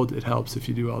been told it helps if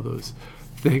you do all those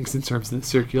things in terms of the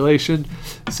circulation.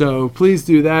 So please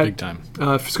do that. Big time.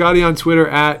 For Scotty on Twitter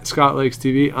at Scott Lakes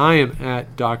TV. I am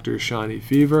at Dr. Shawnee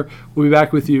Fever. We'll be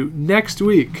back with you next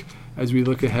week as we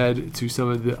look ahead to some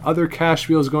of the other cash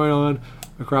wheels going on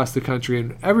across the country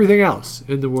and everything else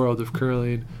in the world of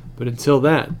curling. But until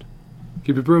then,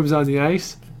 keep your brooms on the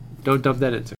ice. Don't dump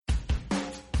that into.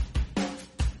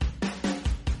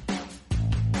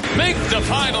 Make the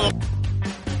final.